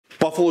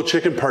buffalo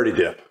chicken party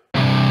dip.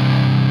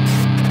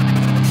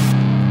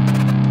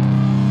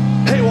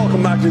 Hey,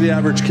 welcome back to The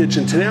Average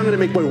Kitchen. Today I'm gonna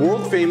make my not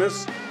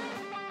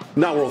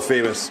world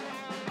famous,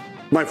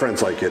 my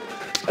friends like it,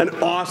 an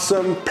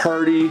awesome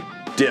party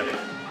dip.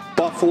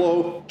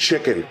 Buffalo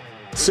chicken.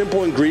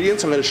 Simple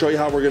ingredients, I'm gonna show you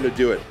how we're gonna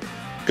do it.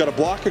 Got a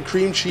block of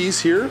cream cheese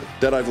here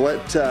that I've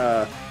let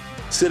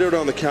sit out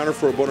on the counter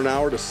for about an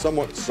hour to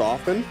somewhat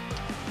soften.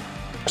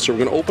 So we're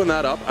gonna open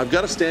that up. I've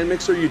got a stand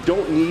mixer. You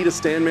don't need a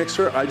stand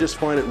mixer. I just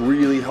find it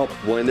really helps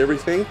blend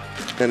everything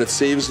and it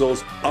saves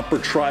those upper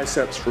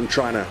triceps from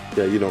trying to,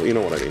 yeah, you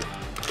know what I mean.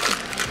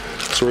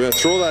 So we're gonna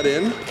throw that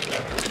in.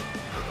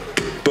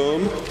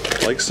 Boom,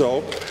 like so.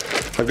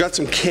 I've got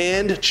some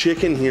canned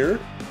chicken here.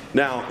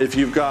 Now, if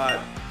you've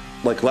got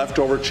like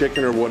leftover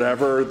chicken or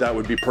whatever, that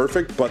would be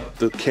perfect, but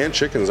the canned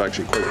chicken is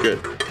actually quite good.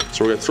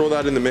 So we're gonna throw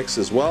that in the mix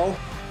as well.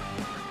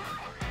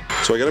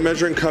 So I got a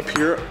measuring cup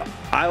here.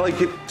 I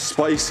like it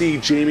spicy,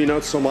 Jamie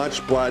not so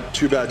much, but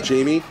too bad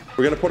Jamie.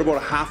 We're gonna put about a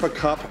half a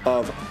cup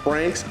of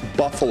Frank's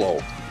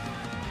Buffalo.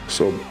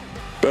 So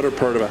better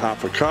part of a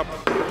half a cup.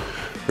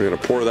 We're gonna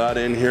pour that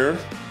in here.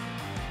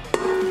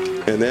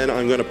 And then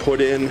I'm gonna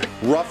put in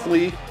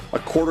roughly a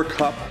quarter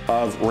cup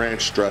of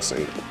ranch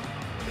dressing.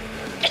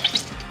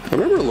 I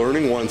remember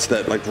learning once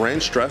that like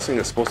ranch dressing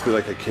is supposed to be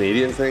like a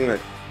Canadian thing, that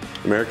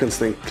Americans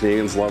think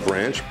Canadians love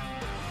ranch.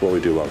 Well,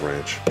 we do love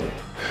ranch.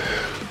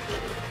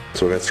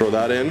 So we're gonna throw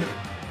that in.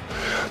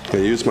 I'm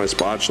gonna use my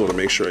spatula to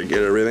make sure I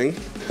get everything.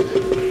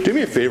 Do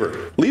me a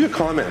favor, leave a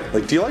comment.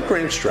 Like, do you like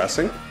ranch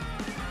dressing?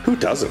 Who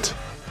doesn't?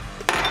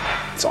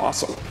 It's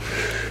awesome.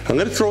 I'm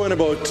gonna throw in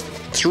about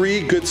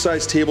 3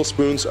 good-sized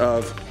tablespoons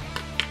of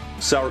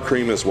sour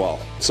cream as well.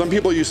 Some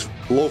people use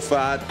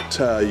low-fat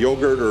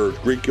yogurt or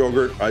Greek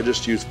yogurt. I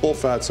just use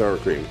full-fat sour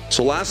cream.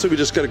 So lastly, we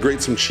just gotta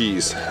grate some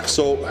cheese.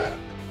 So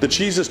the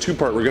cheese is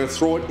 2-part. We're gonna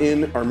throw it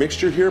in our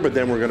mixture here, but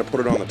then we're gonna put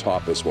it on the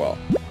top as well.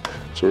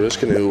 So we're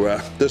just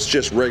gonna, this is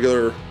just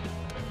regular,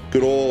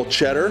 good old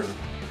cheddar.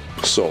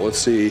 So let's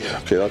see,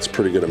 okay, that's a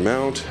pretty good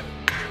amount.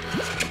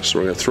 So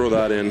we're gonna throw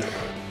that in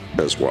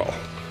as well.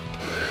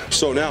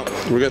 So now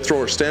we're gonna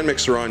throw our stand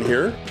mixer on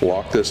here,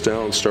 lock this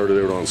down, start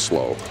it out on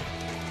slow.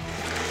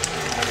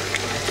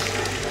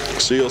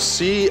 So you'll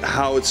see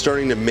how it's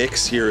starting to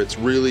mix here. It's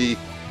really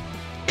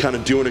kind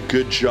of doing a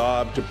good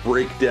job to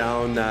break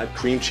down that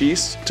cream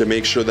cheese to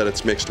make sure that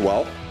it's mixed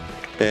well.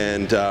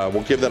 And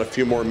we'll give that a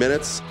few more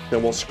minutes,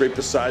 then we'll scrape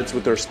the sides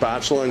with our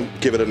spatula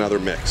and give it another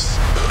mix.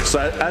 So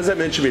as I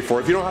mentioned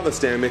before, if you don't have a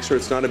stand mixer,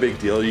 it's not a big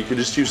deal. You can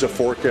just use a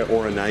fork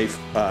or a knife,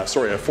 a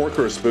fork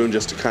or a spoon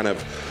just to kind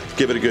of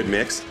give it a good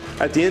mix.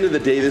 At the end of the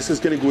day, this is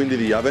gonna go into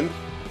the oven.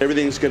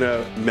 Everything's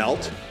gonna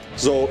melt.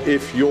 So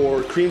if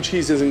your cream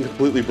cheese isn't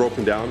completely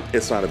broken down,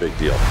 it's not a big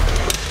deal.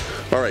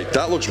 All right,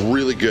 that looks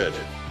really good.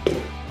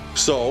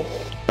 So,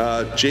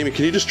 Jamie,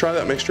 can you just try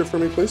that mixture for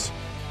me, please?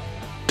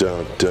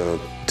 Dun, dun,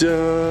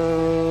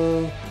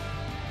 dun.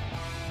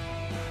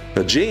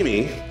 Now,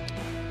 Jamie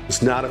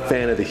is not a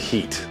fan of the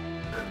heat.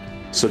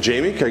 So,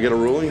 Jamie, can I get a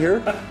ruling here?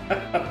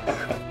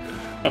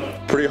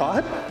 Pretty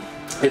hot?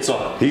 It's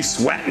on. He's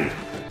sweating.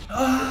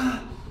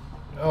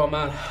 Oh,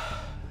 man.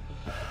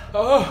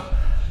 Oh.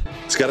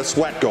 He's got a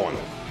sweat going.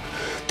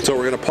 So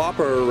we're gonna pop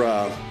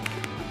our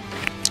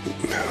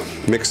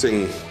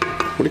mixing,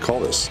 what do you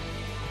call this?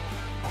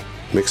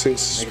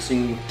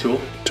 Mixing tool?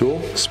 Tool,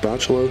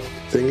 spatula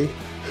thingy.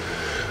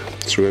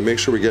 So we're gonna make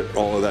sure we get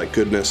all of that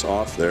goodness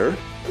off there.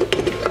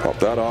 Pop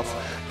that off.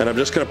 And I'm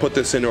just gonna put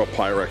this into a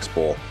Pyrex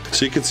bowl.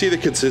 So you can see the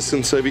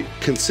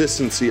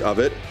consistency of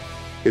it.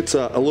 It's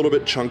a little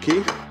bit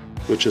chunky,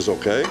 which is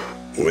okay.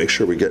 We'll make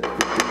sure we get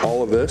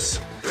all of this.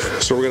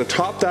 So we're gonna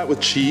top that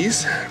with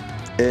cheese.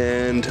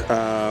 And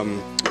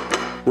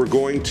we're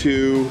going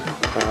to,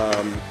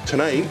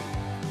 tonight,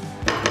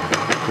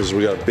 because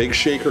we got a big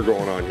shaker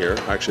going on here.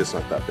 Actually, it's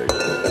not that big,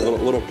 a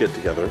little get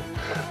together.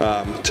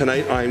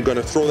 Tonight, I'm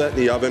gonna throw that in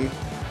the oven,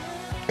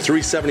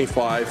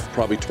 375,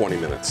 probably 20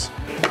 minutes.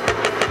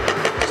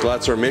 So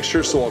that's our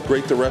mixture, so I'll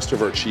grate the rest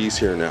of our cheese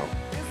here now.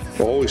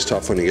 Always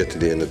tough when you get to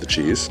the end of the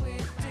cheese,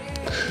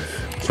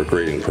 for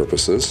grating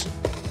purposes.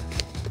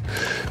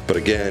 But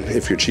again,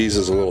 if your cheese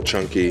is a little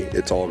chunky,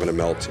 it's all gonna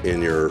melt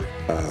in your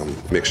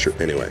mixture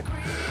anyway.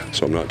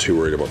 So I'm not too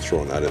worried about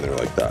throwing that in there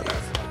like that.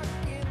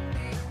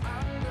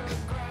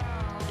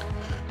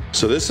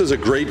 So this is a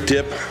great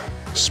dip,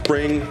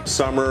 spring,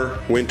 summer,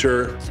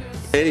 winter,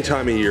 any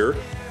time of year.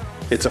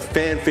 It's a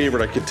fan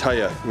favorite, I could tell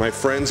you. My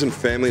friends and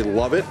family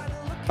love it.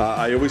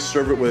 I always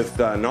serve it with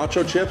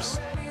nacho chips,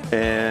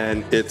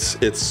 and it's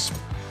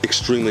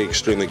extremely,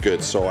 extremely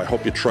good. So I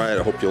hope you try it,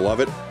 I hope you love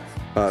it.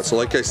 So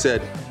like I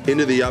said,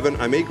 into the oven.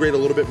 I may grate a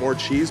little bit more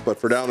cheese, but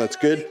for now that's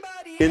good.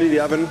 Into the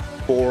oven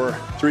for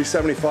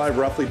 375,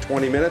 roughly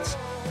 20 minutes,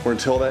 or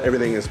until that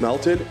everything is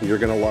melted. You're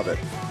gonna love it.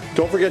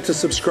 Don't forget to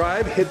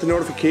subscribe, hit the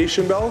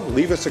notification bell,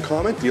 leave us a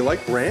comment. Do you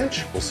like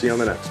ranch? We'll see you on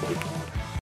the next one.